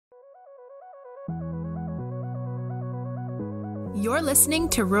You're listening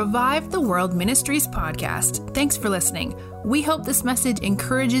to Revive the World Ministries podcast. Thanks for listening. We hope this message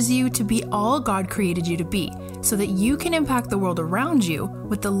encourages you to be all God created you to be, so that you can impact the world around you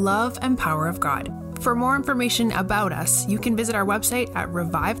with the love and power of God. For more information about us, you can visit our website at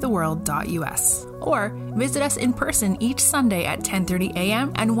revivetheworld.us or visit us in person each Sunday at 10:30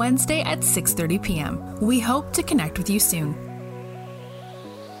 a.m. and Wednesday at 6:30 p.m. We hope to connect with you soon.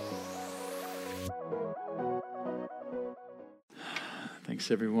 Thanks,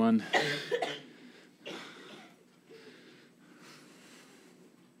 everyone.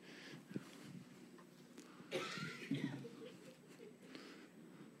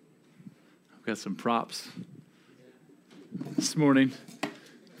 I've got some props this morning.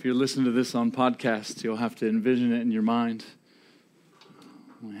 If you're listening to this on podcast, you'll have to envision it in your mind.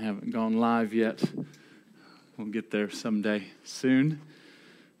 We haven't gone live yet. We'll get there someday soon.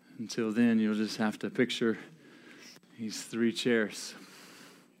 Until then, you'll just have to picture these three chairs.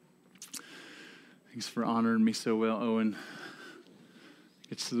 Thanks for honoring me so well, Owen. It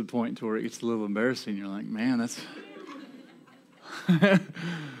gets to the point to where it gets a little embarrassing. You're like, man, that's... I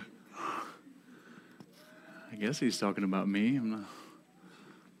guess he's talking about me. I'm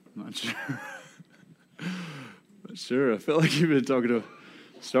not sure. Not sure. I felt like you've been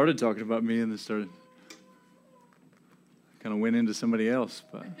started talking about me and then kind of went into somebody else,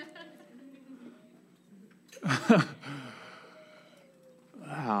 but...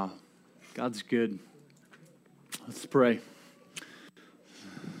 Wow. God's good. Let's pray.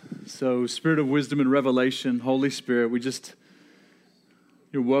 So, Spirit of wisdom and revelation, Holy Spirit,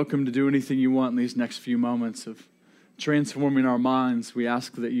 you're welcome to do anything you want in these next few moments of transforming our minds. We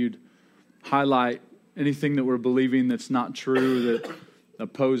ask that you'd highlight anything that we're believing that's not true, that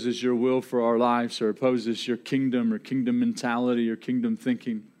opposes your will for our lives or opposes your kingdom or kingdom mentality or kingdom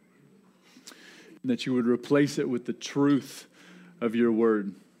thinking. That you would replace it with the truth of your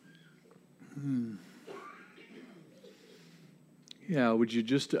word. Yeah, would you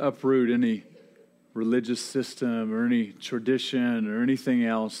just uproot any religious system or any tradition or anything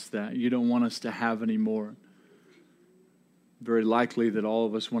else that you don't want us to have anymore? Very likely that all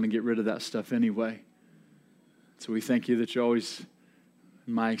of us want to get rid of that stuff anyway. So we thank you that you're always,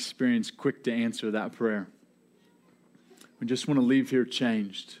 in my experience, quick to answer that prayer. We just want to leave here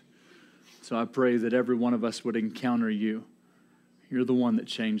changed. So I pray that every one of us would encounter you. You're the one that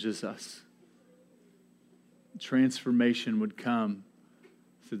changes us. Transformation would come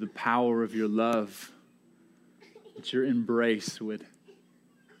through the power of your love. That your embrace would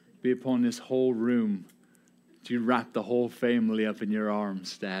be upon this whole room. That you'd wrap the whole family up in your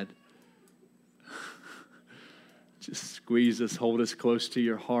arms, Dad. Just squeeze us, hold us close to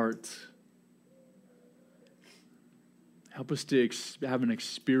your heart. Help us to have an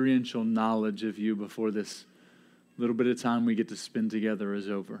experiential knowledge of you before this little bit of time we get to spend together is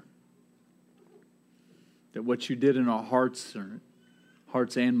over. That what you did in our hearts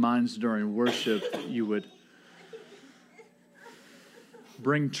and minds during worship, that you would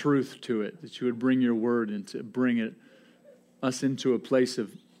bring truth to it, that you would bring your word and to bring us into a place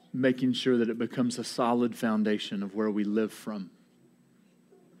of making sure that it becomes a solid foundation of where we live from.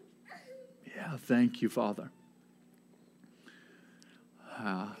 Yeah, thank you, Father.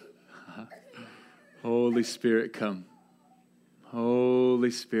 Holy Spirit, come.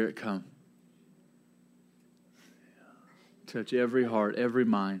 Holy Spirit, come. Touch every heart, every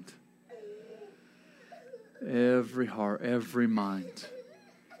mind. Every heart, every mind.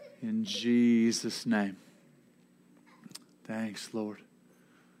 In Jesus' name. Thanks, Lord.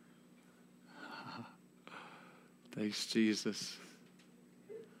 Thanks, Jesus.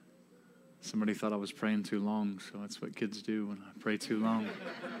 Somebody thought I was praying too long, so that's what kids do when I pray too long.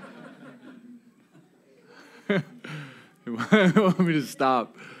 You want me to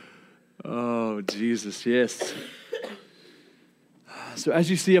stop? Oh, Jesus, yes. So as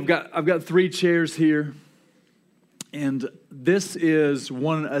you see, I've got three chairs here. And this is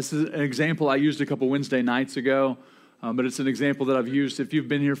an example I used a couple Wednesday nights ago. But it's an example that I've used. If you've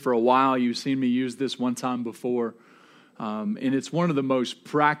been here for a while, you've seen me use this one time before. And it's one of the most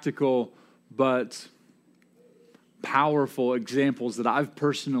practical but powerful examples that I've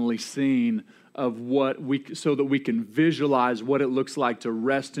personally seen of so that we can visualize what it looks like to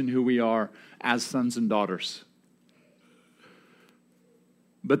rest in who we are as sons and daughters.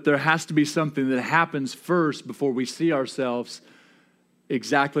 But there has to be something that happens first before we see ourselves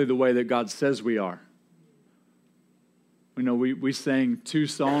exactly the way that God says we are. You know, we sang 2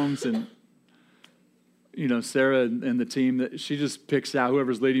 songs, and Sarah and the team, that she just picks out,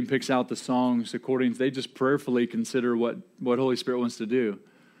 whoever's leading picks out the songs according, they just prayerfully consider what Holy Spirit wants to do.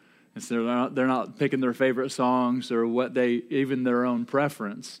 And so they're not picking their favorite songs or even their own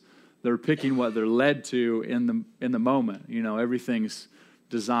preference. They're picking what they're led to in the moment. Everything's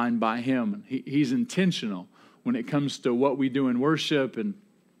designed by Him. He's intentional when it comes to what we do in worship and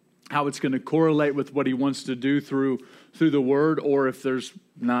how it's going to correlate with what He wants to do through the Word, or if there's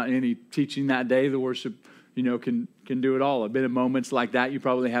not any teaching that day, the worship, can do it all. I've been in moments like that. You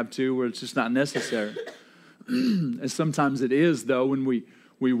probably have too, where it's just not necessary. And sometimes it is, though, when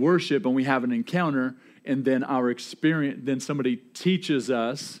we worship and we have an encounter, and then then somebody teaches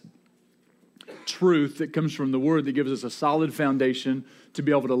us truth that comes from the Word that gives us a solid foundation to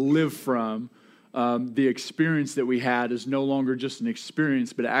be able to live from. The experience that we had is no longer just an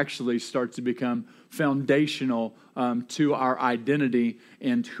experience, but it actually starts to become foundational to our identity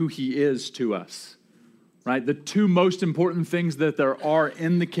and who He is to us. Right? The two most important things that there are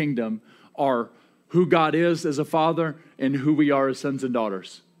in the kingdom are who God is as a father and who we are as sons and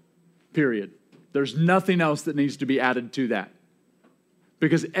daughters. Period. There's nothing else that needs to be added to that.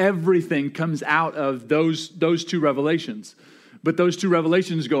 Because everything comes out of those two revelations. But those two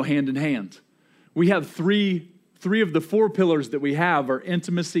revelations go hand in hand. We have three of the four pillars that we have are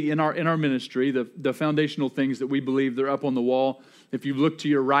intimacy in our ministry, the foundational things that we believe. They're up on the wall. If you look to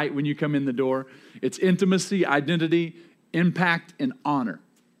your right when you come in the door, it's intimacy, identity, impact, and honor.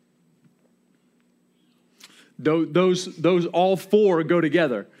 Those all four go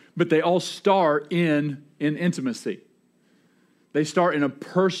together, but they all start in intimacy. They start in a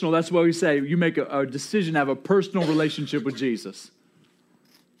personal, that's why we say you make a decision to have a personal relationship with Jesus.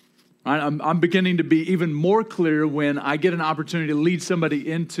 Right? I'm beginning to be even more clear when I get an opportunity to lead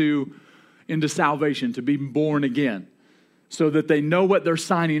somebody into salvation, to be born again, so that they know what they're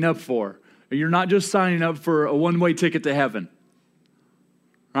signing up for. You're not just signing up for a one-way ticket to heaven.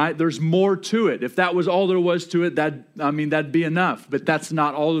 Right? There's more to it. If that was all there was to it, that'd be enough. But that's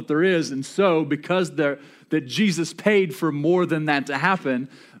not all that there is. And so, because that Jesus paid for more than that to happen,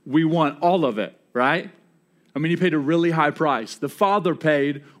 we want all of it, right? He paid a really high price. The Father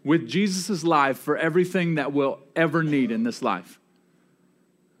paid with Jesus' life for everything that we'll ever need in this life.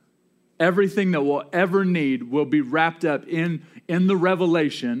 Everything that we'll ever need will be wrapped up in the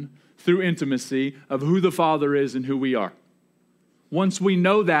revelation through intimacy of who the Father is and who we are. Once we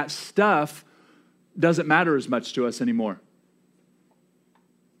know that, stuff doesn't matter as much to us anymore.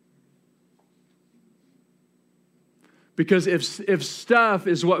 Because if stuff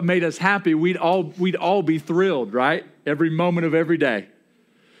is what made us happy, we'd all be thrilled, right? Every moment of every day.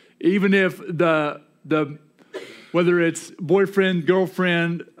 Even if whether it's boyfriend,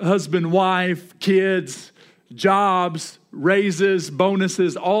 girlfriend, husband, wife, kids, jobs, raises,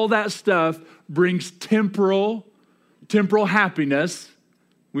 bonuses, all that stuff brings temporal happiness.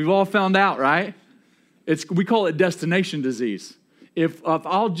 We've all found out, right? We call it destination disease. If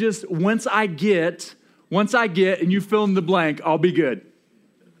I'll just, once I get, and you fill in the blank, I'll be good.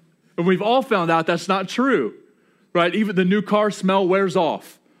 And we've all found out that's not true, right? Even the new car smell wears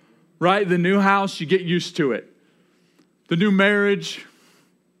off, right? The new house, you get used to it. The new marriage,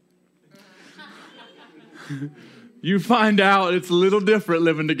 you find out it's a little different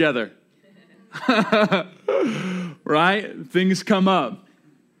living together. Right? Things come up.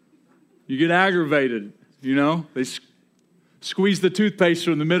 You get aggravated, They squeeze the toothpaste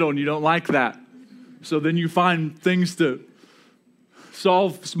from the middle and you don't like that. So then you find things to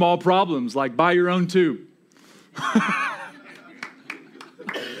solve small problems, like buy your own tube.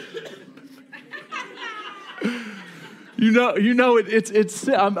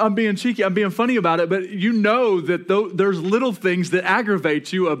 I'm being cheeky, I'm being funny about it, but that there's little things that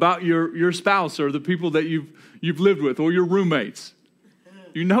aggravate you about your spouse or the people that you've lived with or your roommates.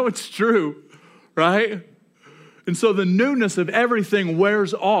 It's true, right? And so the newness of everything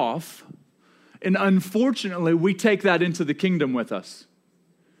wears off, and unfortunately, we take that into the kingdom with us.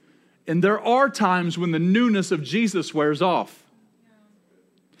 And there are times when the newness of Jesus wears off.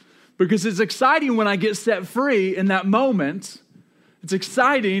 Because it's exciting when I get set free in that moment. It's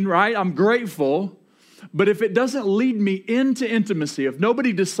exciting, right? I'm grateful. But if it doesn't lead me into intimacy, if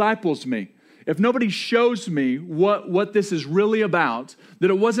nobody disciples me, if nobody shows me what this is really about,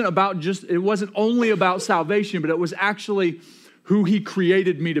 that it wasn't only about salvation, but it was actually who He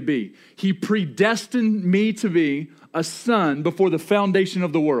created me to be. He predestined me to be a son before the foundation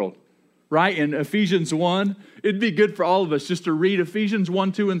of the world. Right? In Ephesians 1, it'd be good for all of us just to read Ephesians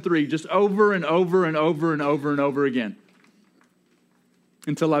 1, 2, and 3 just over and over and over and over and over again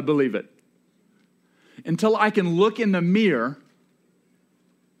until I believe it. Until I can look in the mirror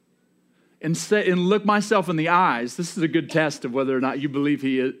and look myself in the eyes. This is a good test of whether or not you believe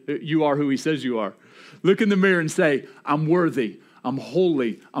you are who He says you are. Look in the mirror and say, I'm worthy. I'm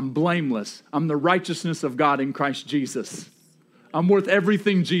holy. I'm blameless. I'm the righteousness of God in Christ Jesus. I'm worth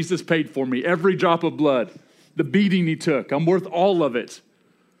everything Jesus paid for me, every drop of blood, the beating he took. I'm worth all of it.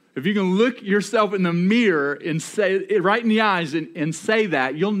 If you can look yourself in the mirror and say it right in the eyes and say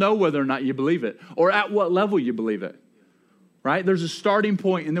that, you'll know whether or not you believe it or at what level you believe it. Right? There's a starting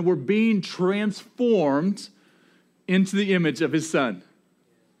point, and then we're being transformed into the image of his Son.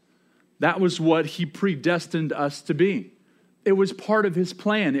 That was what he predestined us to be. It was part of his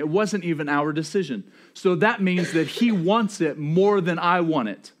plan. It wasn't even our decision. So that means that he wants it more than I want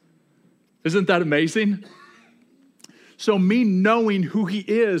it. Isn't that amazing? So me knowing who he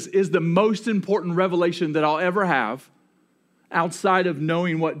is the most important revelation that I'll ever have outside of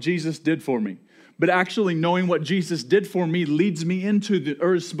knowing what Jesus did for me. But actually knowing what Jesus did for me leads me into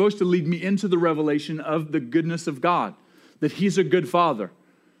is supposed to lead me into the revelation of the goodness of God, that he's a good father.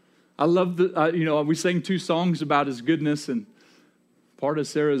 I love we sang 2 songs about his goodness, and part of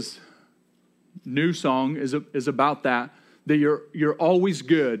Sarah's new song is about that you're always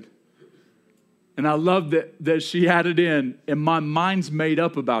good. And I love that she added in, and my mind's made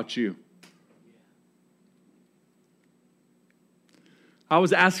up about you. I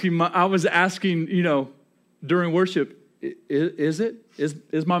was asking, during worship,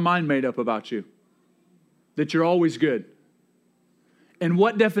 is my mind made up about you? That you're always good. And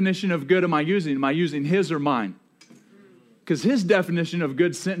what definition of good am I using? Am I using his or mine? Because his definition of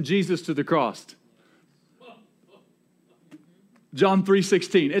good sent Jesus to the cross. John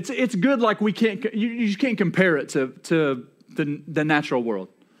 3:16. It's good like you can't compare it to the natural world.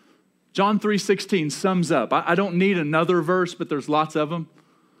 John 3:16 sums up. I don't need another verse, but there's lots of them.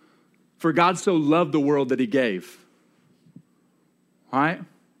 For God so loved the world that he gave. All right?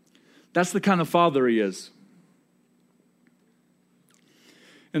 That's the kind of father he is.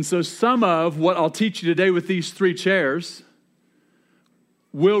 And so some of what I'll teach you today with these 3 chairs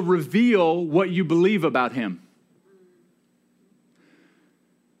will reveal what you believe about him.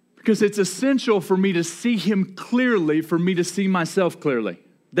 Because it's essential for me to see him clearly, for me to see myself clearly.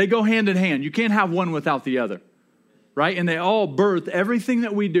 They go hand in hand. You can't have one without the other, right? And they all birth. Everything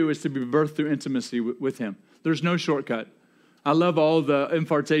that we do is to be birthed through intimacy with him. There's no shortcut. I love all the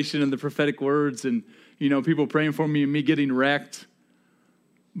impartation and the prophetic words and, people praying for me and me getting wrecked.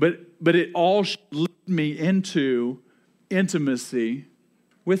 But it all should lead me into intimacy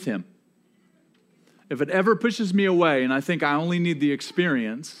with him. If it ever pushes me away and I think I only need the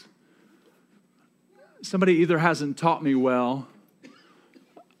experience, somebody either hasn't taught me well,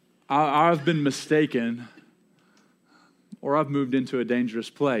 I've been mistaken, or I've moved into a dangerous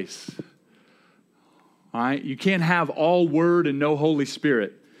place. All right? You can't have all word and no Holy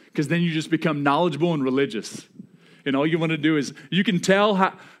Spirit, because then you just become knowledgeable and religious. And all you want to do is, you can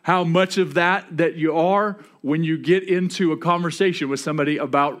tell how much of that you are when you get into a conversation with somebody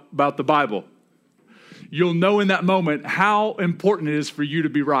about the Bible. You'll know in that moment how important it is for you to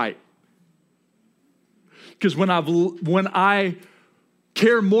be right. Because when I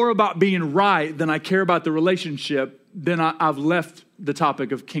care more about being right than I care about the relationship, then I've left the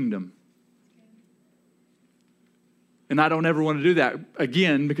topic of kingdom. And I don't ever want to do that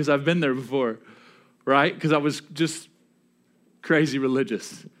again, because I've been there before, right? Because I was just crazy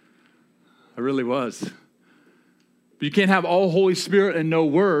religious. I really was. But you can't have all Holy Spirit and no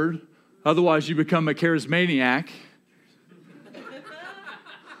word. Otherwise, you become a charismaniac.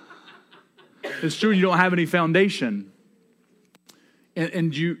 It's true, you don't have any foundation.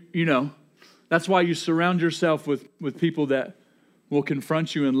 And that's why you surround yourself with people that will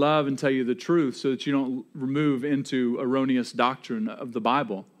confront you in love and tell you the truth so that you don't move into erroneous doctrine of the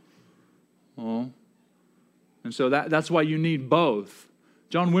Bible. And so that's why you need both.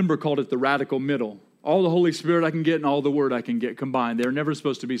 John Wimber called it the radical middle. All the Holy Spirit I can get and all the Word I can get combined. They're never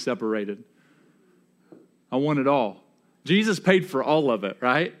supposed to be separated. I want it all. Jesus paid for all of it,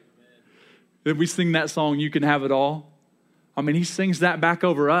 right? If we sing that song, You Can Have It All. I mean, he sings that back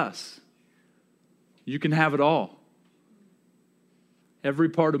over us. You can have it all. Every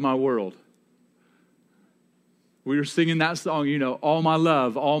part of my world. We were singing that song, all my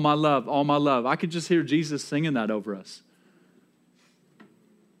love, all my love, all my love. I could just hear Jesus singing that over us.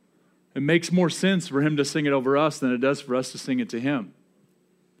 It makes more sense for him to sing it over us than it does for us to sing it to him.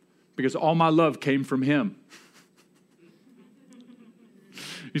 Because all my love came from him.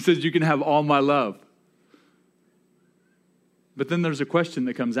 He says, you can have all my love. But then there's a question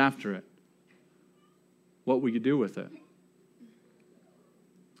that comes after it. What will you do with it?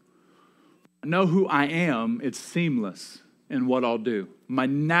 I know who I am. It's seamless in what I'll do. My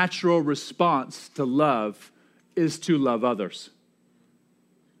natural response to love is to love others.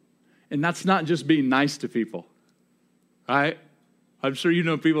 And that's not just being nice to people, right? I'm sure you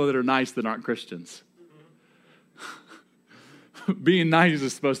know people that are nice that aren't Christians. Being nice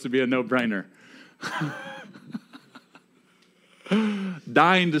is supposed to be a no-brainer.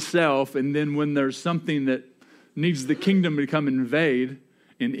 Dying to self, and then when there's something that needs the kingdom to come invade,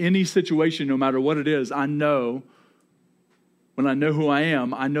 in any situation, no matter what it is, I know, when I know who I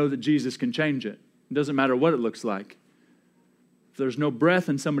am, I know that Jesus can change it. It doesn't matter what it looks like. If there's no breath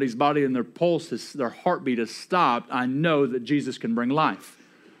in somebody's body and their pulse, their heartbeat has stopped, I know that Jesus can bring life.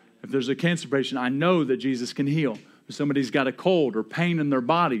 If there's a cancer patient, I know that Jesus can heal. If somebody's got a cold or pain in their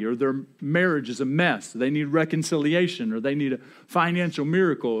body, or their marriage is a mess, they need reconciliation, or they need a financial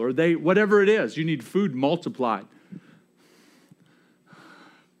miracle, or whatever it is, you need food multiplied.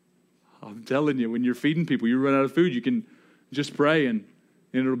 I'm telling you, when you're feeding people, you run out of food, you can just pray and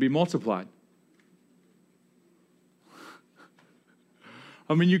it'll be multiplied.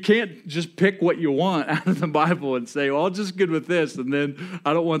 I mean, you can't just pick what you want out of the Bible and say, well, I'm just good with this, and then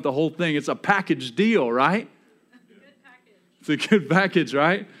I don't want the whole thing. It's a package deal, right? Good package. It's a good package,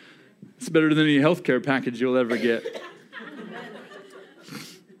 right? It's better than any healthcare package you'll ever get.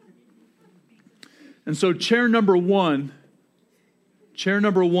 And so chair number one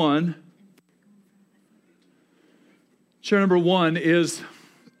is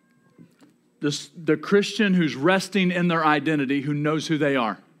the Christian who's resting in their identity, who knows who they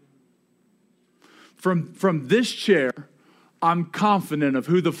are. From this chair, I'm confident of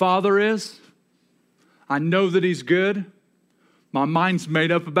who the Father is. I know that He's good. My mind's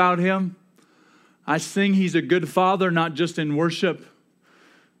made up about Him. I sing He's a good Father, not just in worship,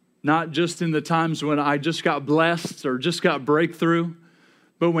 not just in the times when I just got blessed or just got breakthrough,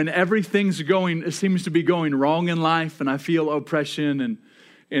 but when it seems to be going wrong in life, and I feel oppression, and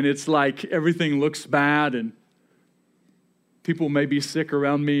it's like everything looks bad, and people may be sick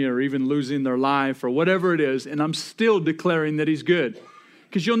around me or even losing their life or whatever it is, and I'm still declaring that He's good.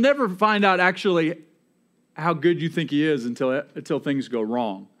 Because you'll never find out actually how good you think He is until things go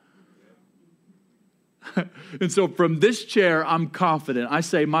wrong. And so from this chair, I'm confident. I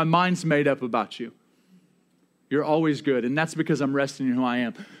say, my mind's made up about you. You're always good. And that's because I'm resting in who I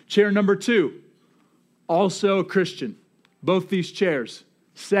am. Chair number 2, also a Christian. Both these chairs,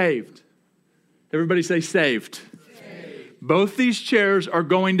 saved. Everybody say saved. Saved. Both these chairs are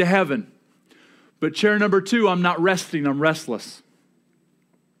going to heaven. But chair number 2, I'm not resting, I'm restless.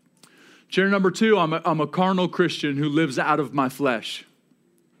 Chair number 2, I'm a carnal Christian who lives out of my flesh.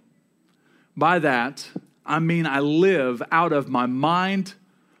 By that, I mean I live out of my mind,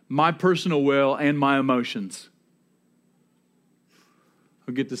 my personal will, and my emotions.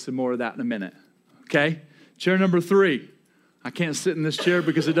 I'll get to some more of that in a minute. Okay? Chair number 3. I can't sit in this chair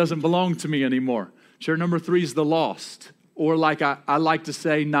because it doesn't belong to me anymore. Chair number 3 is the lost. Or like I like to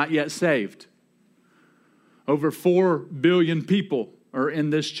say, not yet saved. Over 4 billion people are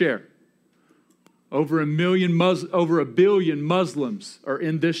in this chair. Over a billion Muslims are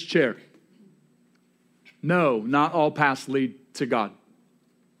in this chair. No, not all paths lead to God.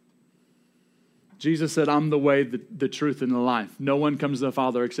 Jesus said, I'm the way, the truth, and the life. No one comes to the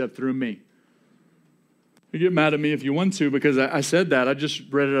Father except through me. You get mad at me if you want to, because I said that. I just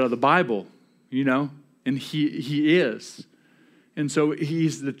read it out of the Bible, and He is. And so He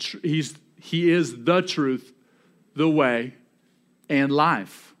is the truth, the way, and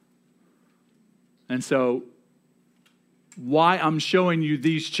life. And so why I'm showing you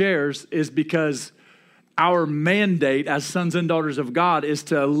these chairs is because our mandate as sons and daughters of God is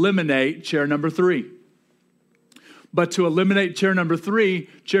to eliminate chair number 3. But to eliminate chair number 3,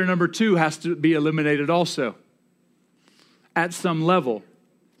 chair number 2 has to be eliminated also. At some level.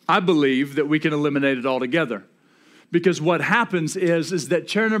 I believe that we can eliminate it altogether. Because what happens is that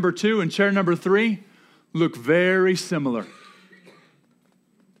chair number 2 and chair number 3 look very similar.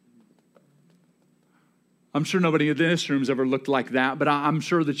 I'm sure nobody in this room has ever looked like that, but I'm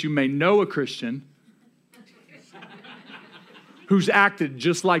sure that you may know a Christian who's acted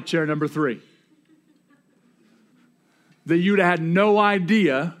just like chair number 3. That you'd have had no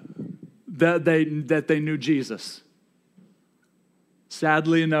idea that they knew Jesus.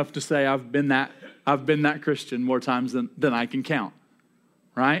 Sadly enough to say, I've been that Christian more times than I can count.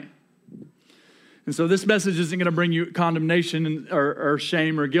 Right? And so this message isn't going to bring you condemnation or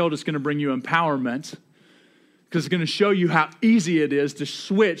shame or guilt. It's going to bring you empowerment. Because it's going to show you how easy it is to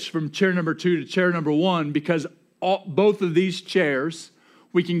switch from chair number 2 to chair number 1, because both of these chairs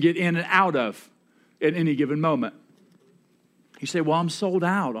we can get in and out of at any given moment. You say, well, I'm sold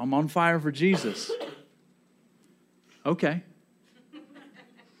out. I'm on fire for Jesus. Okay.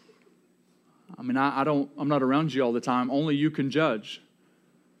 I mean, I'm not around you all the time. Only you can judge.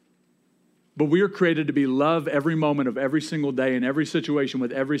 But we are created to be love every moment of every single day in every situation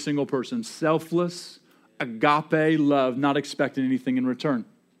with every single person. Selfless, agape love, not expecting anything in return.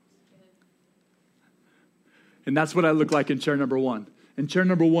 And that's what I look like in chair number one. In chair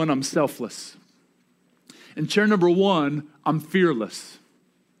number one, I'm selfless. In chair number one, I'm fearless.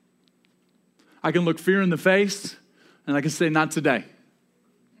 I can look fear in the face and I can say, not today.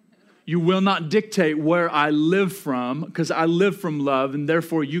 You will not dictate where I live from because I live from love, and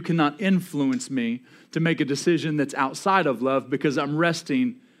therefore you cannot influence me to make a decision that's outside of love because I'm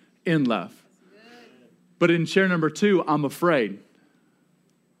resting in love. But in chair number two, I'm afraid.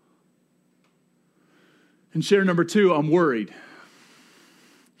 In chair number two, I'm worried.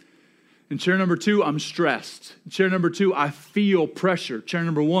 In chair number two, I'm stressed. In chair number two, I feel pressure. Chair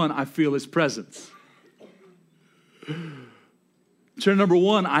number one, I feel his presence. Chair number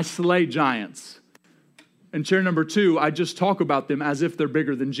one, I slay giants. And chair number two, I just talk about them as if they're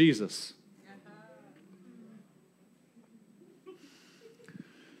bigger than Jesus.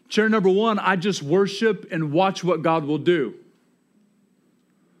 Chair number one, I just worship and watch what God will do.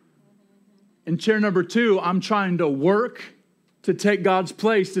 In chair number two, I'm trying to work to take God's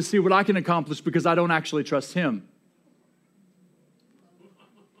place to see what I can accomplish because I don't actually trust Him.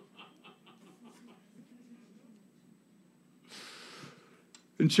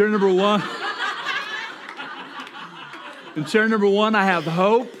 In chair number one, I have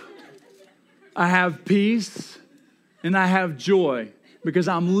hope, I have peace, and I have joy because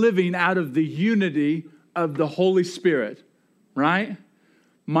I'm living out of the unity of the Holy Spirit, right?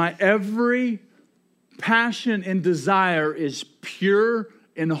 My every passion and desire is pure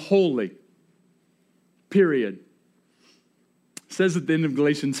and holy, period. It says at the end of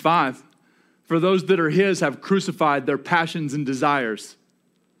Galatians 5, for those that are His have crucified their passions and desires.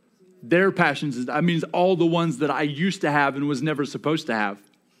 Their passions, that means all the ones that I used to have and was never supposed to have.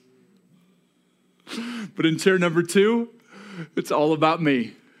 But in chair number two, it's all about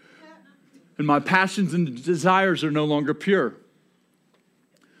me. And my passions and desires are no longer pure.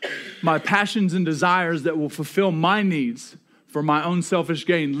 My passions and desires that will fulfill my needs for my own selfish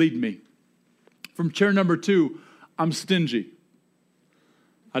gain lead me. From chair number two, I'm stingy.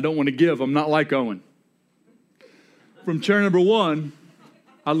 I don't want to give. I'm not like Owen. From chair number one,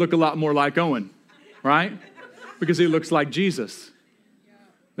 I look a lot more like Owen, right? Because he looks like Jesus.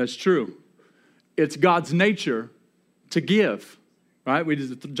 That's true. It's God's nature to give, right? We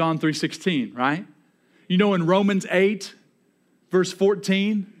did John 3:16, right? You know, in Romans 8, verse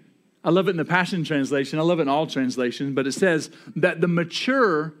 14, I love it in the Passion Translation. I love it in all translations, but it says that the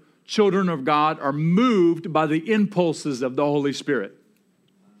mature children of God are moved by the impulses of the Holy Spirit.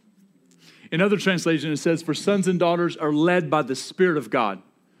 In other translations, it says, for sons and daughters are led by the Spirit of God.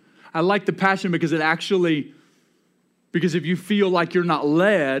 I like the Passion because because if you feel like you're not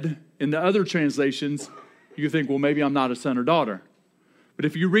led in the other translations, you think, well, maybe I'm not a son or daughter. But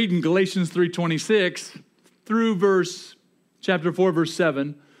if you read in Galatians 3:26 through chapter 4, verse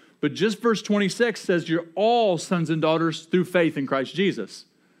 7, but just verse 26 says you're all sons and daughters through faith in Christ Jesus.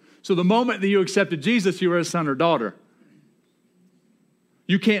 So the moment that you accepted Jesus, you were a son or daughter.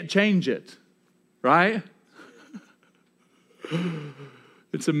 You can't change it, right?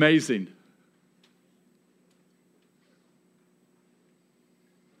 It's amazing.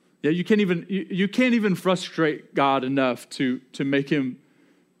 Yeah, you can't even frustrate God enough to make Him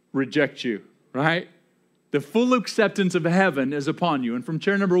reject you, right? The full acceptance of heaven is upon you. And from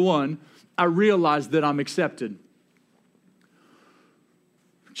chair number one, I realize that I'm accepted.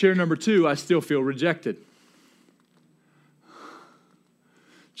 Chair number two, I still feel rejected.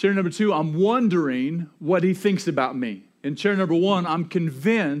 Chair number two, I'm wondering what He thinks about me. In chair number one, I'm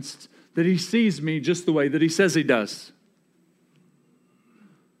convinced that He sees me just the way that He says He does.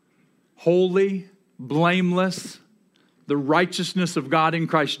 Holy, blameless, the righteousness of God in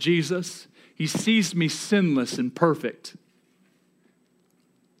Christ Jesus. He sees me sinless and perfect.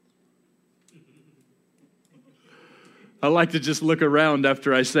 I like to just look around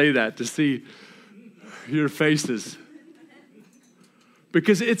after I say that to see your faces.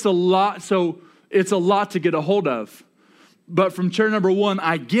 Because it's a lot to get a hold of. But from chair number one,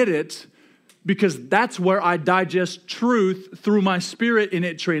 I get it because that's where I digest truth through my spirit and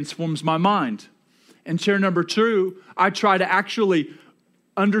it transforms my mind. And chair number two, I try to actually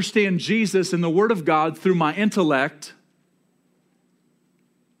understand Jesus and the Word of God through my intellect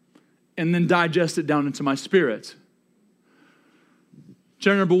and then digest it down into my spirit.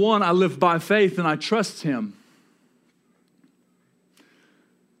 Chair number one, I live by faith and I trust Him.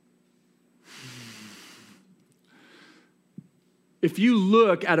 If you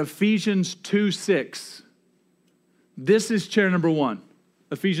look at Ephesians 2:6, this is chair number one.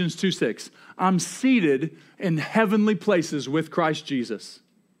 Ephesians 2:6. I'm seated in heavenly places with Christ Jesus.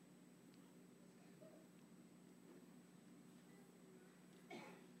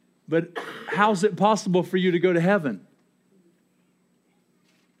 But how's it possible for you to go to heaven?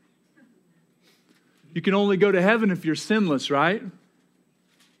 You can only go to heaven if you're sinless, right?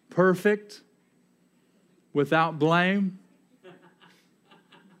 Perfect, without blame,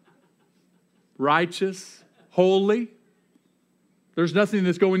 righteous, holy. There's nothing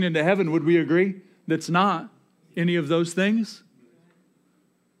that's going into heaven, would we agree, that's not any of those things?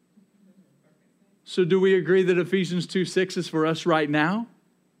 So do we agree that Ephesians 2:6 is for us right now?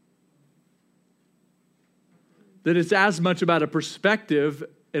 That it's as much about a perspective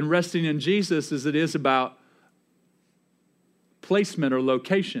and resting in Jesus as it is about placement or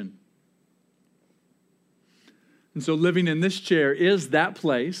location. And so living in this chair is that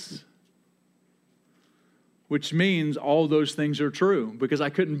place, which means all those things are true, because I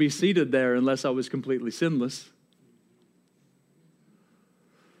couldn't be seated there unless I was completely sinless.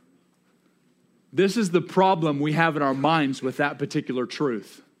 This is the problem we have in our minds with that particular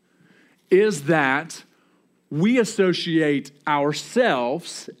truth, is that we associate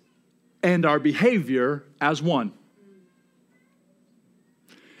ourselves and our behavior as one.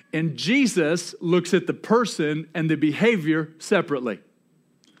 And Jesus looks at the person and the behavior separately.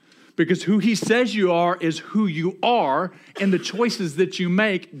 Because who he says you are is who you are, and the choices that you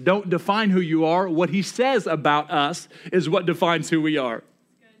make don't define who you are. What he says about us is what defines who we are.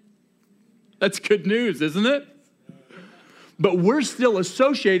 That's good news, isn't it? But we're still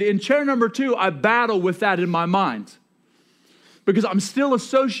associated. In chair number 2, I battle with that in my mind. Because I'm still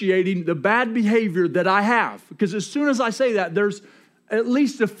associating the bad behavior that I have. Because as soon as I say that, there's at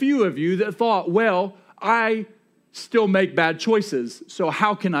least a few of you that thought, well, I still make bad choices, so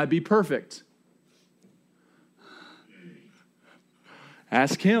how can I be perfect?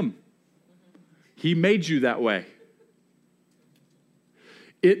 Ask him. He made you that way.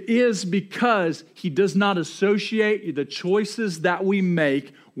 It is because he does not associate the choices that we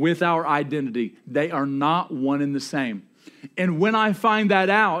make with our identity. They are not one and the same. And when I find that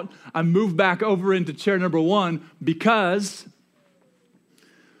out, I move back over into chair number 1, because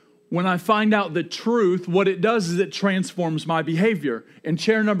when I find out the truth, what it does is it transforms my behavior. In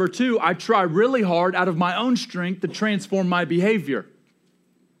chair number 2, I try really hard out of my own strength to transform my behavior.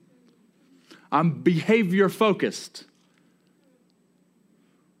 I'm behavior focused.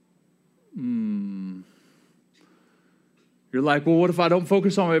 You're like, well, what if I don't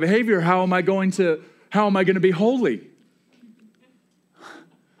focus on my behavior? How am I going to be holy?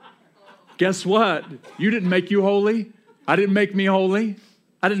 Guess what? You didn't make you holy. I didn't make me holy.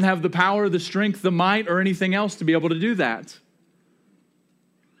 I didn't have the power, the strength, the might, or anything else to be able to do that.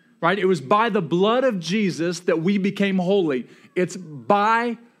 Right? It was by the blood of Jesus that we became holy. It's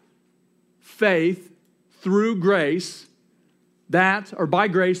by faith through grace by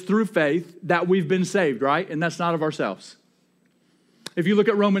grace through faith that we've been saved, right? And that's not of ourselves. If you look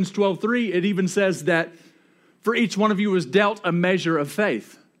at Romans 12:3, it even says that for each one of you was dealt a measure of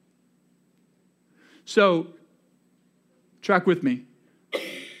faith. So, track with me.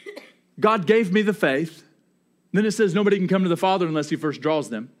 God gave me the faith. Then it says nobody can come to the Father unless he first draws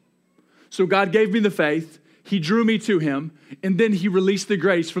them. So God gave me the faith. He drew me to him. And then he released the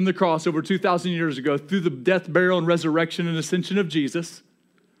grace from the cross over 2,000 years ago through the death, burial, and resurrection and ascension of Jesus.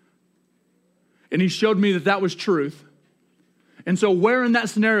 And he showed me that that was truth. And so where in that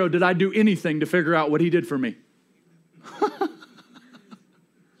scenario did I do anything to figure out what he did for me?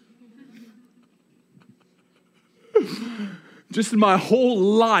 Just my whole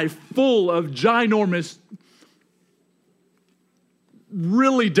life full of ginormous,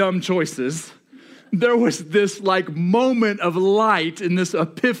 really dumb choices, there was this moment of light and this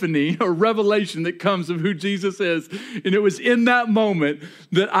epiphany or revelation that comes of who Jesus is. And it was in that moment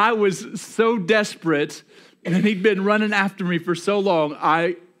that I was so desperate, and he'd been running after me for so long.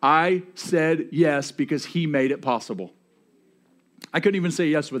 I said yes because he made it possible. I couldn't even say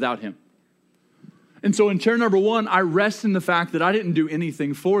yes without him. And so in chair number 1, I rest in the fact that I didn't do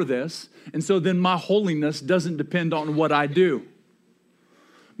anything for this. And so then my holiness doesn't depend on what I do.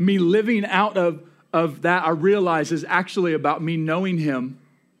 Me living out of that, I realize, is actually about me knowing him,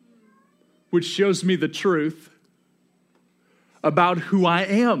 which shows me the truth about who I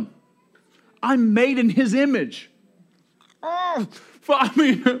am. I'm made in his image.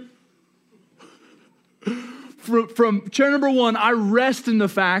 From chair number 1, I rest in the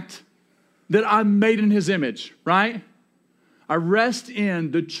fact that I'm made in his image, right? I rest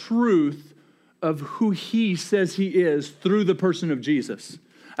in the truth of who he says he is through the person of Jesus.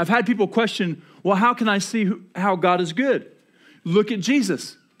 I've had people question, well, how can I see how God is good? Look at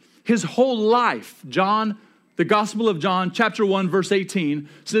Jesus. His whole life, the Gospel of John, chapter 1, verse 18,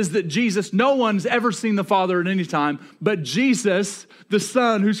 says that Jesus, no one's ever seen the Father at any time, but Jesus, the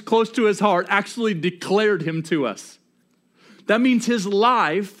Son, who's close to his heart, actually declared him to us. That means his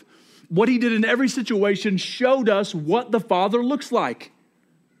life, what he did in every situation, showed us what the Father looks like.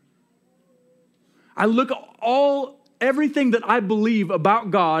 Everything that I believe about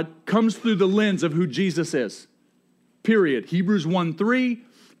God comes through the lens of who Jesus is. Period. Hebrews 1:3,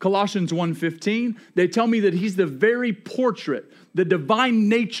 Colossians 1:15, they tell me that he's the very portrait, the divine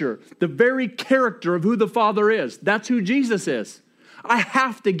nature, the very character of who the Father is. That's who Jesus is. I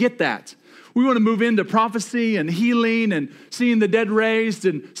have to get that. We want to move into prophecy and healing and seeing the dead raised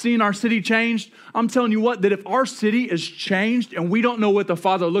and seeing our city changed. I'm telling you what, that if our city is changed and we don't know what the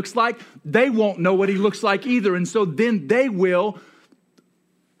Father looks like, they won't know what he looks like either. And so then they will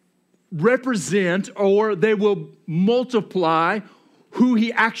represent, or they will multiply who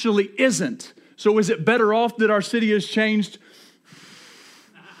he actually isn't. So is it better off that our city has changed?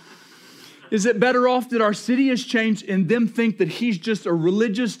 Is it better off that our city has changed and them think that he's just a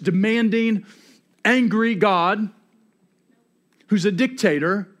religious, demanding, angry God who's a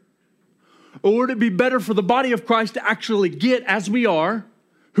dictator? Or would it be better for the body of Christ to actually get, as we are,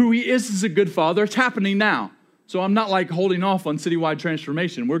 who he is as a good Father? It's happening now. So I'm not like holding off on citywide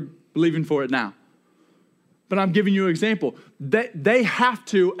transformation. We're believing for it now. But I'm giving you an example. They have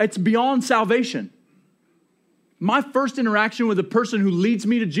to, it's beyond salvation. My first interaction with a person who leads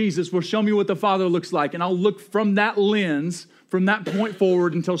me to Jesus will show me what the Father looks like. And I'll look from that lens, from that point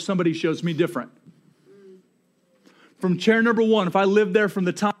forward until somebody shows me different. From chair number 1, if I lived there from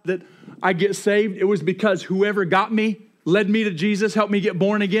the time that I get saved, it was because whoever got me, led me to Jesus, helped me get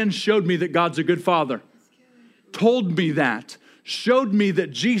born again, showed me that God's a good Father. Told me that. Showed me that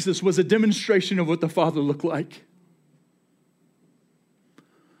Jesus was a demonstration of what the Father looked like.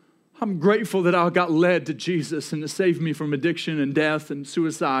 I'm grateful that I got led to Jesus and to save me from addiction and death and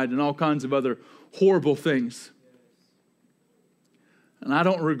suicide and all kinds of other horrible things. And I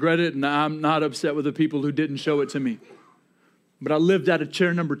don't regret it, and I'm not upset with the people who didn't show it to me. But I lived out of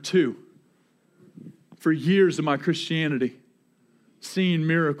chair number 2 for years of my Christianity, seeing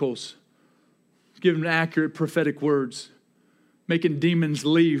miracles, giving accurate prophetic words, making demons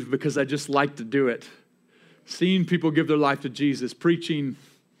leave because I just like to do it, seeing people give their life to Jesus, preaching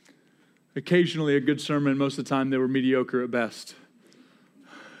occasionally a good sermon. Most of the time they were mediocre at best.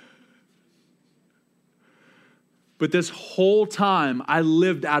 But this whole time I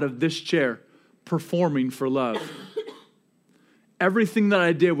lived out of this chair, performing for love. Everything that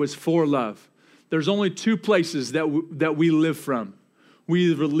I did was for love. There's only 2 places that we live from.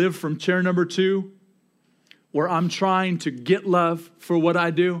 We either live from chair number 2, where I'm trying to get love for what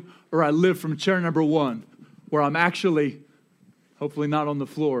I do, or I live from chair number 1, where I'm actually, hopefully not on the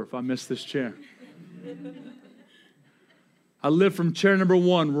floor if I miss this chair. I live from chair number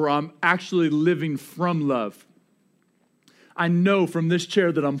 1, where I'm actually living from love. I know from this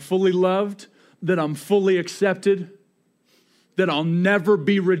chair that I'm fully loved, that I'm fully accepted, that I'll never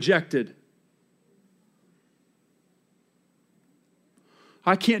be rejected.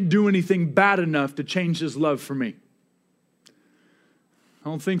 I can't do anything bad enough to change his love for me. I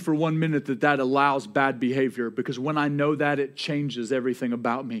don't think for 1 minute that allows bad behavior, because when I know that, it changes everything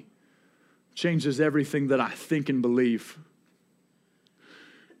about me. It changes everything that I think and believe.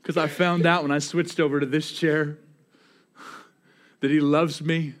 Because I found out when I switched over to this chair that he loves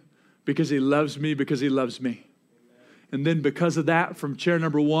me because he loves me because he loves me. And then because of that, from chair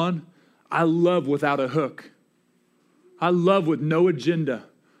number 1, I love without a hook. I love with no agenda.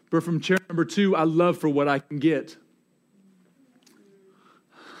 But from chair number 2, I love for what I can get.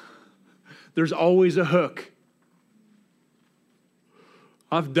 There's always a hook.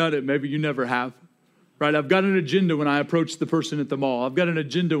 I've done it. Maybe you never have. Right? I've got an agenda when I approach the person at the mall. I've got an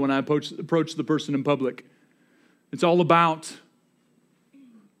agenda when I approach the person in public. It's all about,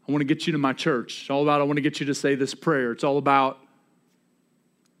 I want to get you to my church. It's all about, I want to get you to say this prayer. It's all about,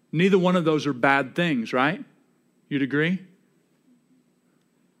 neither one of those are bad things, right? You'd agree?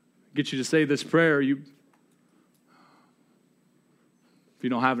 Get you to say this prayer. If you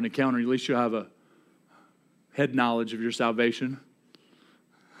don't have an encounter, at least you'll have a head knowledge of your salvation.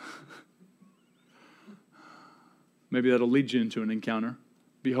 Maybe that'll lead you into an encounter.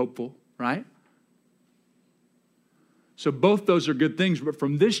 Be hopeful, right? So both those are good things. But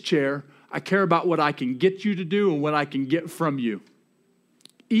from this chair, I care about what I can get you to do and what I can get from you.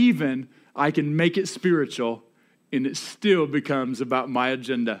 Even I can make it spiritual, and it still becomes about my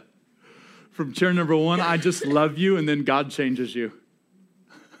agenda. From chair number 1, I just love you, and then God changes you.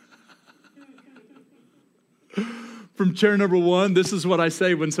 from chair number one, this is what I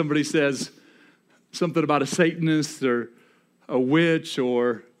say when somebody says something about a Satanist or a witch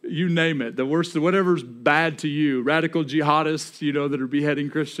or you name it, the worst, whatever's bad to you, radical jihadists, that are beheading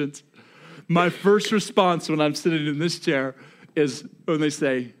Christians. My first response when I'm sitting in this chair is when they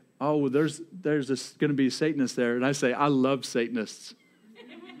say, oh, well, there's going to be a Satanist there. And I say, I love Satanists.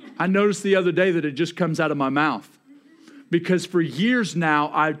 I noticed the other day that it just comes out of my mouth. Because for years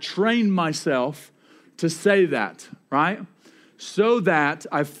now, I've trained myself to say that, right? So that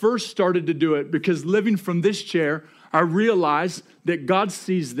I first started to do it because living from this chair, I realized that God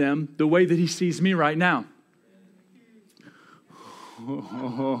sees them the way that he sees me right now.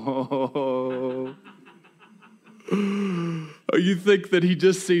 Oh, you think that he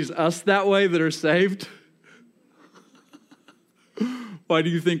just sees us that way that are saved? Why do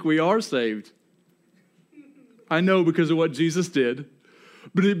you think we are saved? I know because of what Jesus did,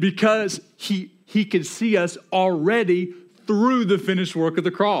 but because he can see us already through the finished work of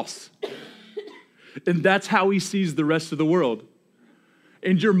the cross. And that's how he sees the rest of the world.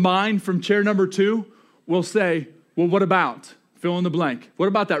 And your mind from chair number 2 will say, well, what about? Fill in the blank. What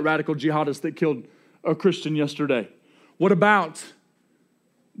about that radical jihadist that killed a Christian yesterday? What about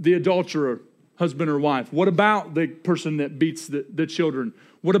the adulterer, husband or wife? What about the person that beats the children?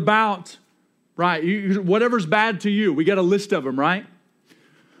 What about, right, whatever's bad to you? We got a list of them, right?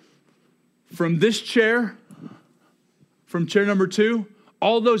 From this chair, from chair number 2,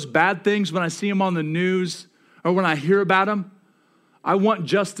 all those bad things, when I see them on the news or when I hear about them, I want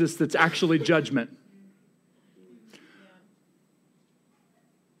justice that's actually judgment.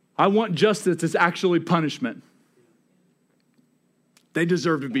 I want justice that's actually punishment. They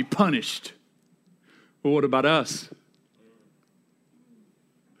deserve to be punished. Well, what about us?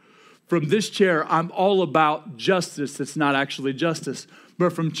 From this chair, I'm all about justice that's not actually justice.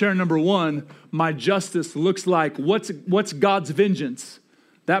 But from chair number 1, my justice looks like what's God's vengeance?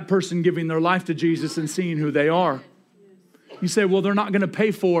 That person giving their life to Jesus and seeing who they are. You say, well, they're not going to pay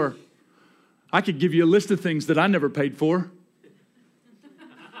for. I could give you a list of things that I never paid for.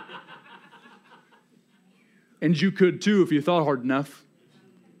 And you could too if you thought hard enough.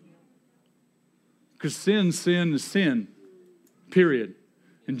 Because sin is sin. Period.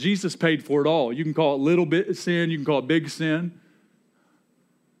 And Jesus paid for it all. You can call it little bit sin. You can call it big sin.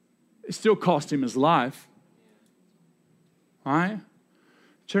 It still cost him his life. All right?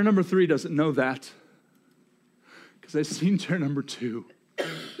 Chair number 3 doesn't know that. Because they've seen chair number 2.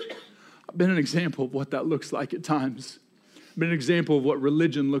 I've been an example of what that looks like at times. I've been an example of what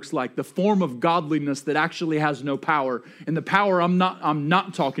religion looks like. The form of godliness that actually has no power. And the power I'm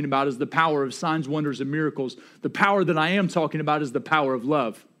not talking about is the power of signs, wonders, and miracles. The power that I am talking about is the power of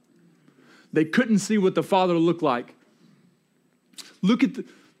love. They couldn't see what the Father looked like. Look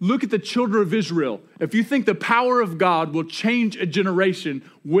at the children of Israel. If you think the power of God will change a generation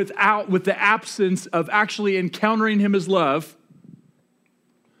with the absence of actually encountering him as love,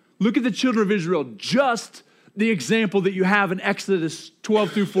 look at the children of Israel. Just the example that you have in Exodus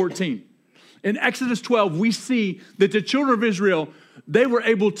 12 through 14. In Exodus 12, we see that the children of Israel, they were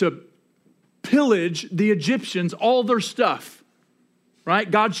able to pillage the Egyptians, all their stuff,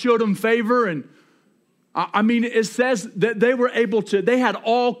 right? God showed them favor, and it says that they had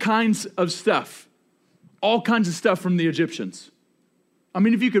all kinds of stuff from the Egyptians.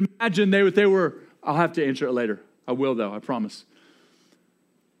 If you can imagine, they were, I'll have to answer it later. I will though, I promise.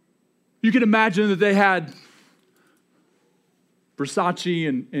 You can imagine that they had Versace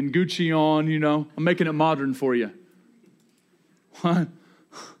and Gucci on, I'm making it modern for you. What?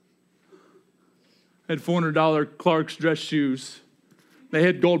 Had $400 Clark's dress shoes. They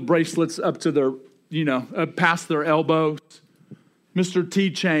had gold bracelets up to their, past their elbows. Mr. T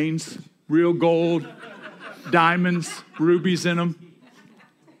chains, real gold, diamonds, rubies in them.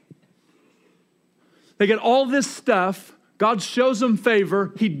 They get all this stuff. God shows them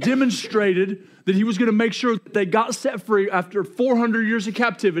favor. He demonstrated that he was going to make sure that they got set free after 400 years of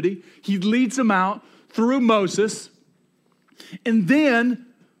captivity. He leads them out through Moses. And then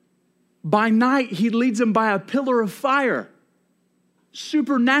by night, he leads them by a pillar of fire.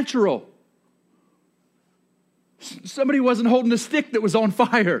 Supernatural. Somebody wasn't holding a stick that was on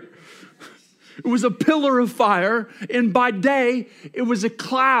fire. It was a pillar of fire. And by day, it was a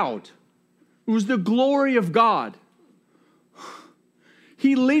cloud. It was the glory of God.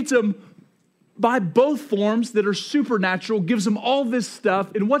 He leads them by both forms that are supernatural, gives them all this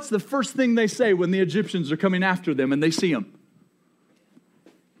stuff. And what's the first thing they say when the Egyptians are coming after them and they see them?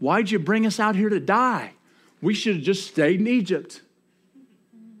 Why'd you bring us out here to die? We should have just stayed in Egypt.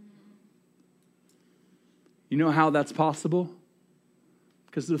 You know how that's possible?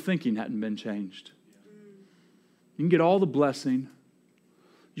 Because their thinking hadn't been changed. You can get all the blessing.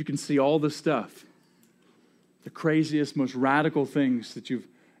 You can see all the stuff. The craziest, most radical things that you've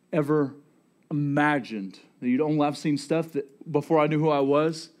ever imagined. I've seen stuff that before I knew who I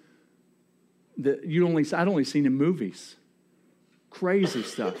was, that I'd only seen in movies. Crazy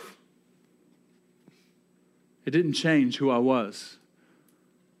stuff. It didn't change who I was,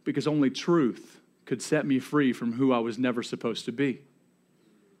 because only truth could set me free from who I was never supposed to be.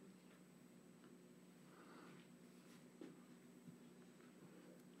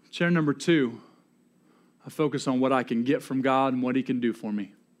 Chair number 2, I focus on what I can get from God and what He can do for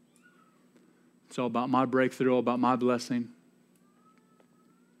me. It's all about my breakthrough, all about my blessing,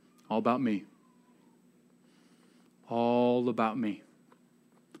 all about me. All about me.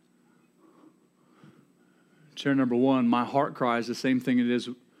 Chair number 1, my heart cry is the same thing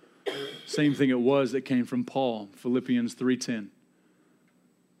it was that came from Paul, Philippians 3:10.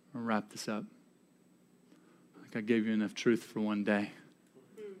 I'll wrap this up. I think I gave you enough truth for one day.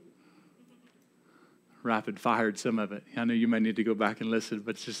 Rapid fired some of it. I know you may need to go back and listen,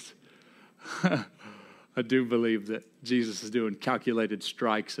 but just I do believe that Jesus is doing calculated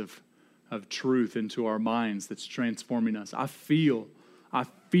strikes of truth into our minds that's transforming us. I feel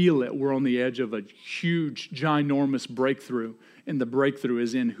it. We're on the edge of a huge, ginormous breakthrough, and the breakthrough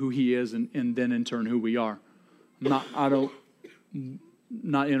is in who He is and then in turn who we are. Not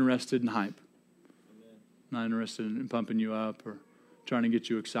interested in hype. Amen. Not interested in pumping you up or trying to get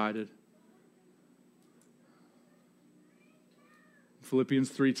you excited. Philippians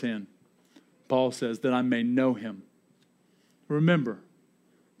 3:10. Paul says that I may know Him. Remember,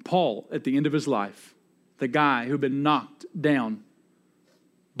 Paul, at the end of his life, the guy who had been knocked down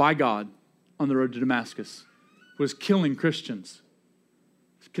by God on the road to Damascus, was killing Christians,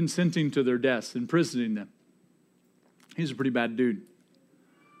 consenting to their deaths, imprisoning them. He's a pretty bad dude.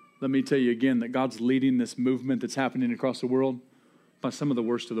 Let me tell you again that God's leading this movement that's happening across the world by some of the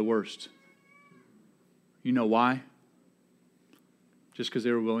worst of the worst. You know why? Just because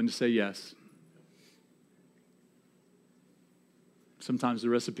they were willing to say yes. Sometimes the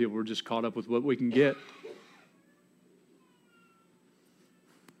rest of the people were just caught up with what we can get.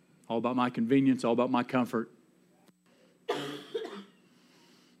 All about my convenience, all about my comfort.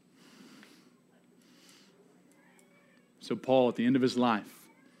 So Paul, at the end of his life,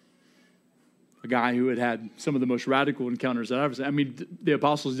 a guy who had had some of the most radical encounters that I've ever seen. I mean, the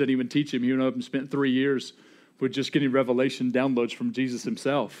apostles didn't even teach him. He went up and spent 3 years with just getting revelation downloads from Jesus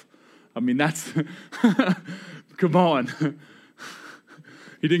Himself. I mean, that's, come on.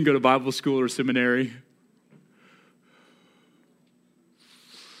 He didn't go to Bible school or seminary.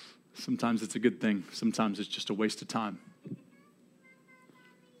 Sometimes it's a good thing. Sometimes it's just a waste of time.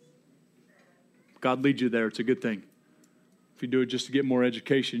 God leads you there. It's a good thing. If you do it just to get more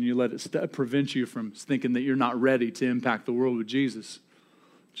education, you let it prevent you from thinking that you're not ready to impact the world with Jesus.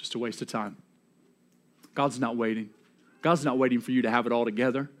 It's just a waste of time. God's not waiting. God's not waiting for you to have it all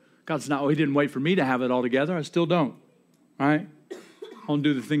together. He didn't wait for me to have it all together. I still don't. All right? I don't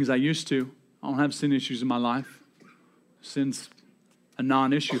do the things I used to. I don't have sin issues in my life. Sin's a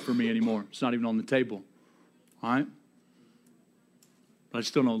non-issue for me anymore. It's not even on the table. All right? But I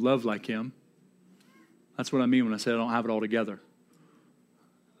still don't love like Him. That's what I mean when I say I don't have it all together.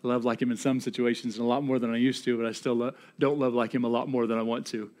 I love like Him in some situations and a lot more than I used to, but I still don't love like Him a lot more than I want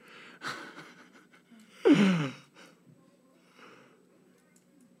to.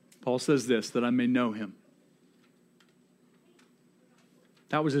 Paul says this, that I may know Him.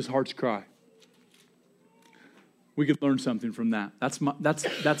 That was his heart's cry. We could learn something from that.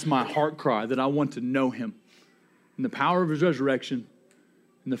 That's my heart cry, that I want to know Him in the power of His resurrection,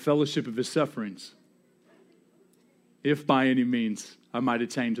 in the fellowship of His sufferings, if by any means I might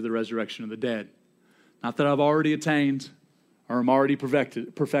attain to the resurrection of the dead. Not that I've already attained or I'm already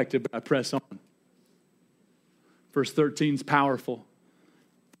perfected, but I press on. Verse 13 is powerful.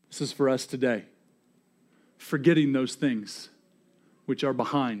 This is for us today. Forgetting those things which are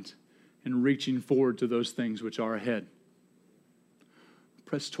behind and reaching forward to those things which are ahead.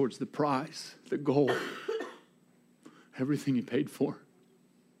 Press towards the prize, the goal, everything He paid for.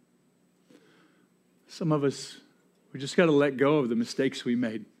 Some of us, we just got to let go of the mistakes we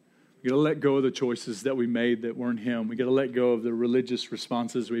made. We got to let go of the choices that we made that weren't Him. We got to let go of the religious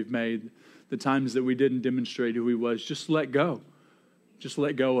responses we've made, the times that we didn't demonstrate who He was. Just let go. Just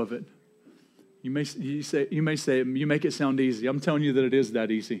let go of it. You may say you make it sound easy. I'm telling you that it is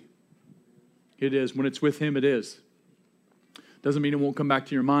that easy. It is. When it's with Him, it is. Doesn't mean it won't come back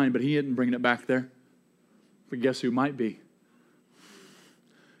to your mind, but He isn't bringing it back there. But guess who might be?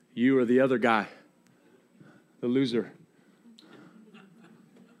 You or the other guy, the loser.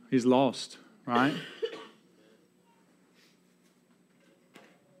 He's lost, right?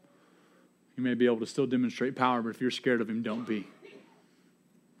 You may be able to still demonstrate power, but if you're scared of him, don't be.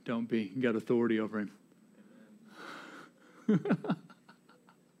 Don't be. You got authority over him.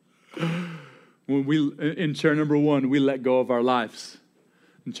 When in chair number 1, we let go of our lives.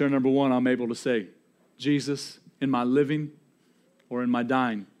 In chair number 1, I'm able to say, Jesus, in my living or in my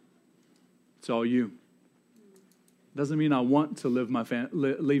dying, it's all you. Doesn't mean I want to leave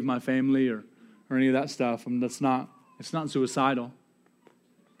my family or any of that stuff. It's not suicidal.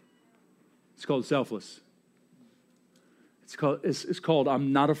 It's called selfless. It's called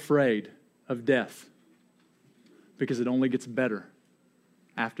I'm not afraid of death, because it only gets better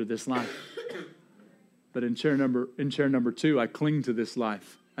after this life. But in chair number 2, I cling to this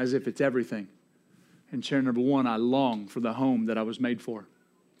life as if it's everything. In chair number 1, I long for the home that I was made for.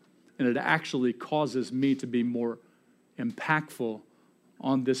 And it actually causes me to be more impactful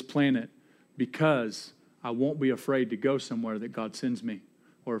on this planet, because I won't be afraid to go somewhere that God sends me,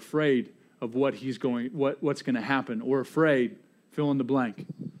 or afraid of what's going to happen, or afraid, fill in the blank.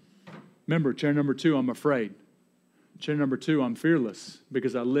 Remember, chair number 2, I'm afraid. Chair number 2, I'm fearless,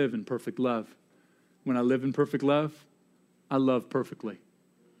 because I live in perfect love. When I live in perfect love, I love perfectly,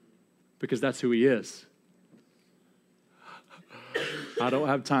 because that's who he is. I don't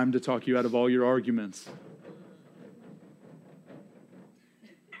have time to talk you out of all your arguments.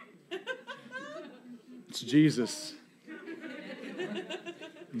 It's Jesus.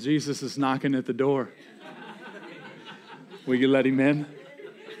 Jesus is knocking at the door. Will you let him in?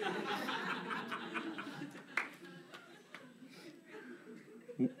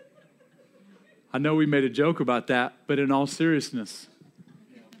 I know we made a joke about that, but in all seriousness,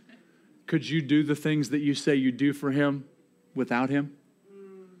 could you do the things that you say you do for him without him?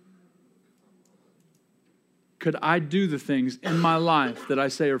 Could I do the things in my life that I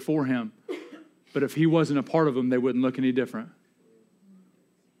say are for him, but if he wasn't a part of them, they wouldn't look any different?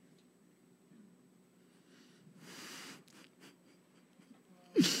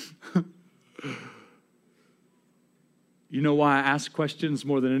 You know why I ask questions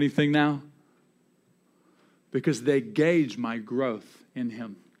more than anything now? Because they gauge my growth in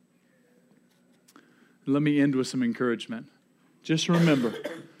him. Let me end with some encouragement. Just remember,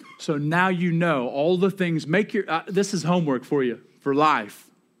 so now you know all the things. This is homework for you, for life,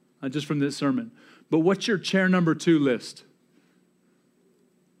 not just from this sermon. But what's your chair number 2 list?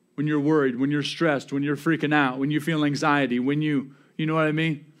 When you're worried, when you're stressed, when you're freaking out, when you feel anxiety, when you know what I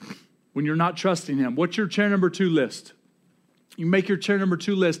mean? When you're not trusting him, what's your chair number 2 list? You make your chair number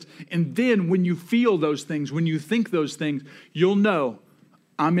 2 list, and then when you feel those things, when you think those things, you'll know,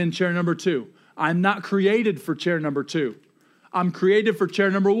 I'm in chair number 2. I'm not created for chair number 2. I'm created for chair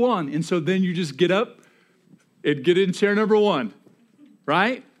number 1. And so then you just get up and get in chair number 1,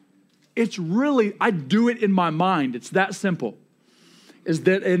 right? It's really, I do it in my mind. It's that simple. Is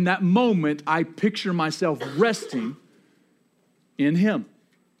that in that moment, I picture myself resting in him.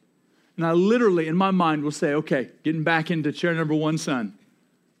 And I literally, in my mind, will say, okay, getting back into chair number 1, son.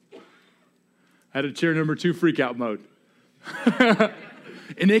 Out of chair number 2, freak out mode.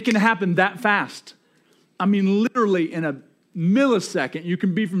 And it can happen that fast. I mean, literally in a millisecond, you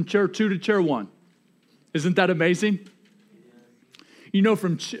can be from chair 2 to chair 1. Isn't that amazing? You know,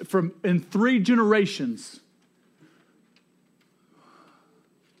 from in 3 generations.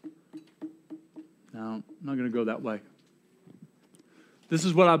 No, I'm not going to go that way. This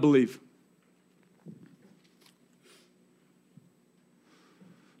is what I believe.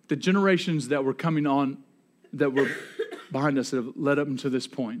 The generations that were coming on, that were behind us, that have led up to this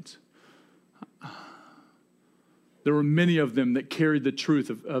point, there were many of them that carried the truth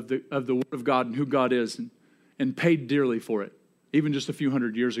of the Word of God and who God is, and paid dearly for it, even just a few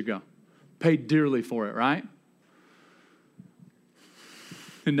hundred years ago. Paid dearly for it, right?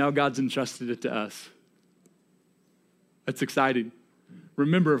 And now God's entrusted it to us. That's exciting.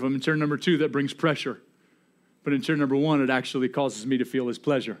 Remember, if I'm in chair number 2, that brings pressure. But in chair number 1, it actually causes me to feel his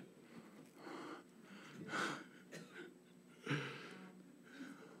pleasure.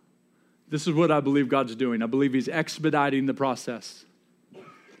 This is what I believe God's doing. I believe he's expediting the process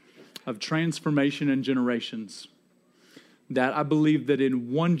of transformation in generations. That I believe that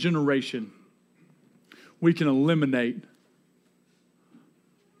in one generation, we can eliminate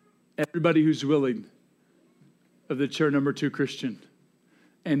everybody who's willing of the chair number 2 Christian,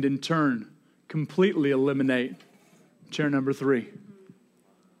 and in turn, completely eliminate chair number 3.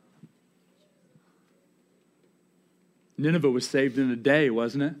 Nineveh was saved in a day,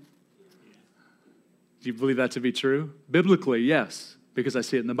 wasn't it? Do you believe that to be true? Biblically, yes, because I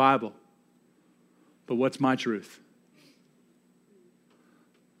see it in the Bible. But what's my truth?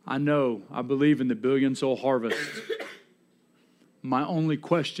 I believe in the billion soul harvest. My only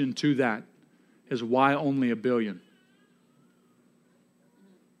question to that is why only $1 billion?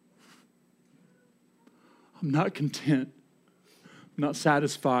 I'm not content. I'm not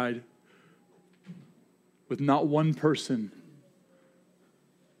satisfied with not one person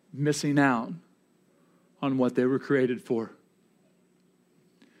missing out on what they were created for.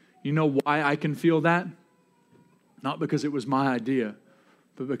 You know why I can feel that? Not because it was my idea,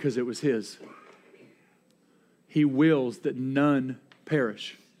 but because it was His. He wills that none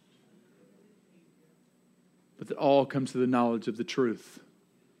perish, but that all come to the knowledge of the truth.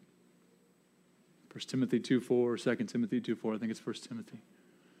 1 Timothy 2:4, 2 Timothy 2:4. I think it's 1 Timothy.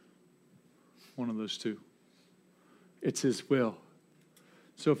 One of those two. It's His will.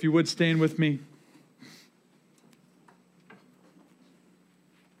 So if you would stand with me.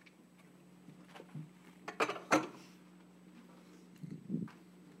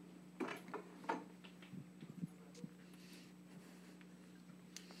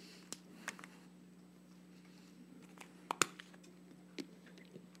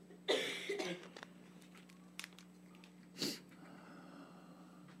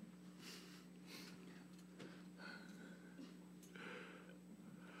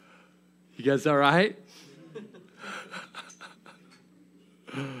 You guys all right?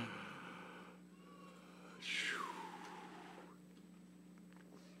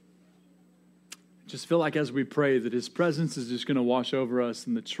 Just feel like as we pray that His presence is just going to wash over us,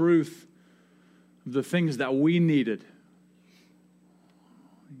 and the truth of the things that we needed.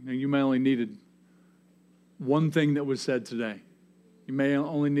 You may only needed one thing that was said today. You may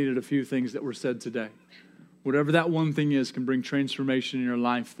only needed a few things that were said today. Whatever that one thing is can bring transformation in your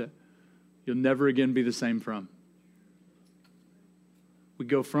life that you'll never again be the same from. We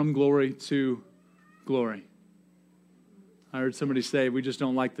go from glory to glory. I heard somebody say, we just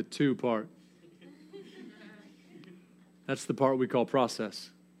don't like the to part. That's the part we call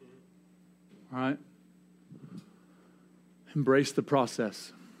process. All right? Embrace the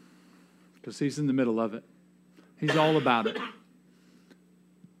process, because He's in the middle of it. He's all about it. I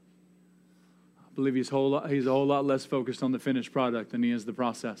believe He's a whole lot less focused on the finished product than He is the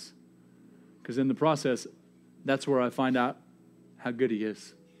process. Because in the process, that's where I find out how good He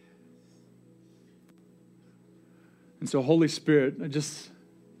is. And so, Holy Spirit,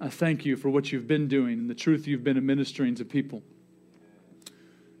 I thank You for what You've been doing and the truth You've been administering to people.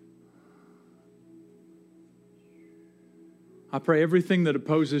 I pray everything that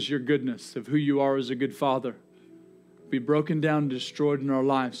opposes Your goodness of who You are as a good Father be broken down and destroyed in our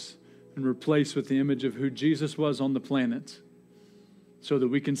lives and replaced with the image of who Jesus was on the planet, so that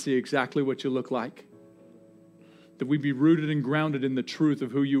we can see exactly what You look like. That we be rooted and grounded in the truth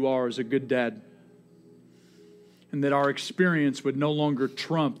of who You are as a good dad. And that our experience would no longer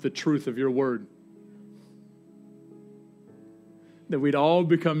trump the truth of Your word. That we'd all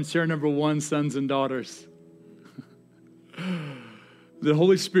become chair number 1 sons and daughters. The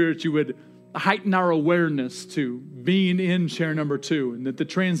Holy Spirit, You would heighten our awareness to being in chair number 2. And that the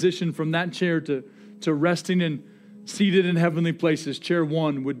transition from that chair to resting in seated in heavenly places, chair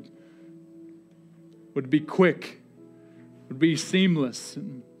 1, would be quick, would be seamless.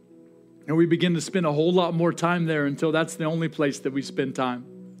 And we begin to spend a whole lot more time there until that's the only place that we spend time.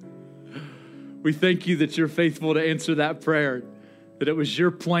 We thank You that You're faithful to answer that prayer, that it was Your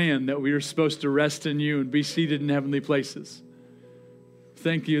plan that we were supposed to rest in You and be seated in heavenly places.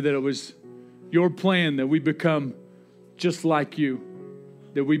 Thank You that it was Your plan that we become just like You,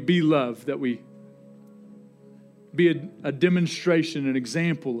 that we be loved, that we be a demonstration, an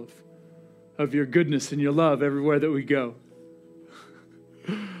example of Your goodness and Your love everywhere that we go.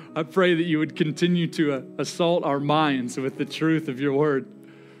 I pray that You would continue to assault our minds with the truth of Your word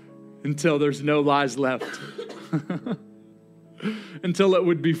until there's no lies left. Until it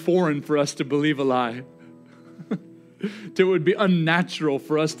would be foreign for us to believe a lie. Until it would be unnatural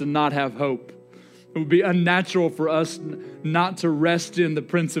for us to not have hope. It would be unnatural for us not to rest in the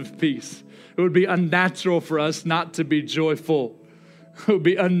Prince of Peace. It would be unnatural for us not to be joyful. It would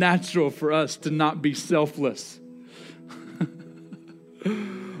be unnatural for us to not be selfless.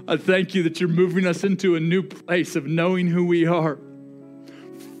 I thank You that You're moving us into a new place of knowing who we are.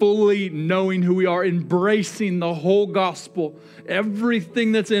 Fully knowing who we are, embracing the whole gospel,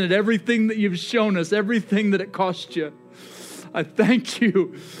 everything that's in it, everything that You've shown us, everything that it cost You. I thank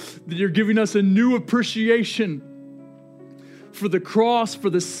You that You're giving us a new appreciation for the cross, for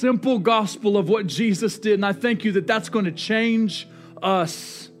the simple gospel of what Jesus did. And I thank You that that's going to change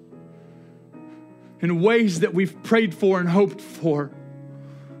us in ways that we've prayed for and hoped for.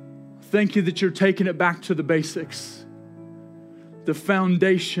 Thank You that You're taking it back to the basics, the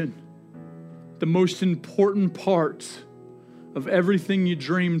foundation, the most important part of everything You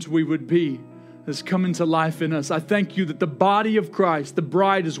dreamed we would be has come into life in us. I thank you that the body of Christ, the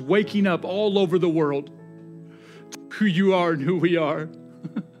bride, is waking up all over the world to who you are and who we are.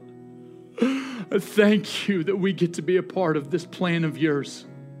 I thank you that we get to be a part of this plan of yours,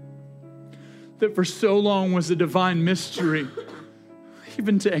 that for so long was a divine mystery,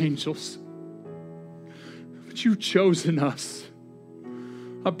 even to angels. But you've chosen us.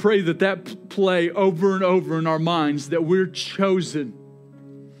 I pray that play over and over in our minds, that we're chosen,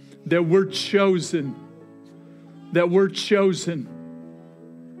 that we're chosen, that we're chosen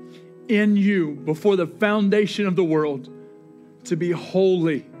in you before the foundation of the world to be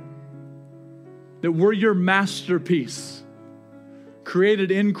holy, that we're your masterpiece,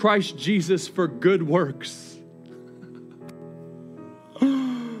 created in Christ Jesus for good works.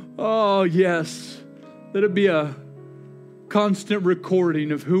 Oh, yes. Let it be a constant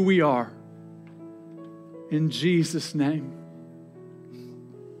recording of who we are. In Jesus' name.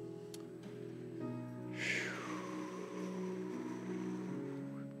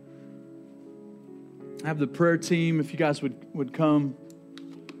 I have the prayer team, if you guys would come.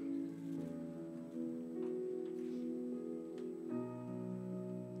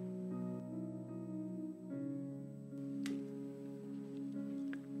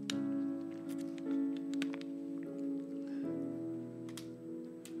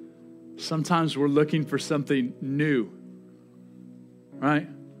 Sometimes we're looking for something new, right?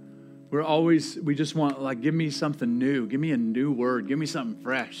 We just want, like, give me something new. Give me a new word. Give me something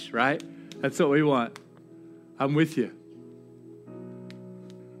fresh, right? That's what we want. I'm with you.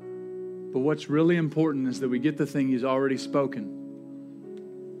 But what's really important is that we get the thing He's already spoken.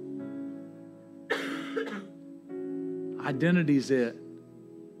 Identity's it.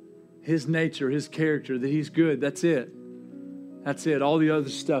 His nature, His character, that He's good. That's it. That's it. All the other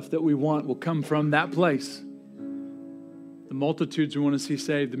stuff that we want will come from that place. The multitudes we want to see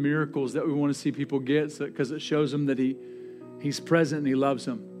saved, the miracles that we want to see people get, because it shows them that He's present and He loves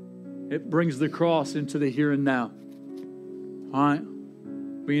them. It brings the cross into the here and now. All right?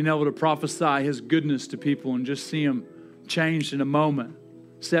 Being able to prophesy His goodness to people and just see them changed in a moment,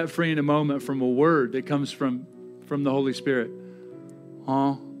 set free in a moment from a word that comes from the Holy Spirit.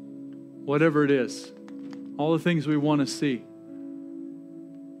 Whatever it is. All the things we want to see.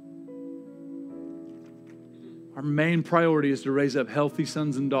 Our main priority is to raise up healthy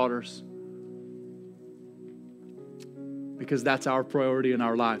sons and daughters, because that's our priority in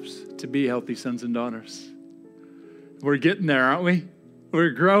our lives, to be healthy sons and daughters. We're getting there, aren't we?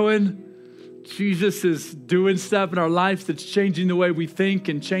 We're growing. Jesus is doing stuff in our lives that's changing the way we think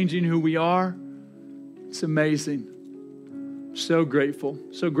and changing who we are. It's amazing. So grateful.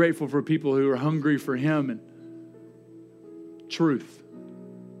 So grateful for people who are hungry for Him and truth.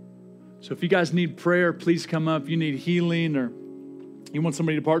 So if you guys need prayer, please come up. You need healing, or you want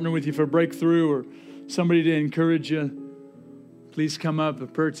somebody to partner with you for a breakthrough, or somebody to encourage you, please come up. The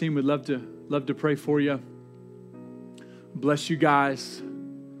prayer team would love to pray for you. Bless you guys.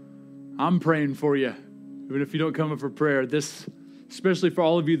 I'm praying for you, even if you don't come up for prayer. This, especially for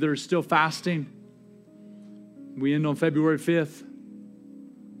all of you that are still fasting. We end on February 5th.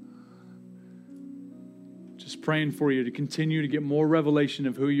 Just praying for you to continue to get more revelation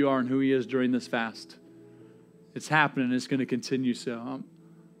of who you are and who He is during this fast. It's happening. It's going to continue. So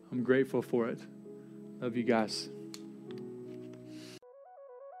I'm grateful for it. Love you guys.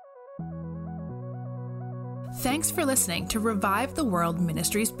 Thanks for listening to Revive the World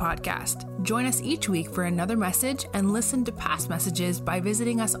Ministries podcast. Join us each week for another message and listen to past messages by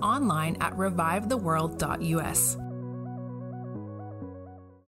visiting us online at revivetheworld.us.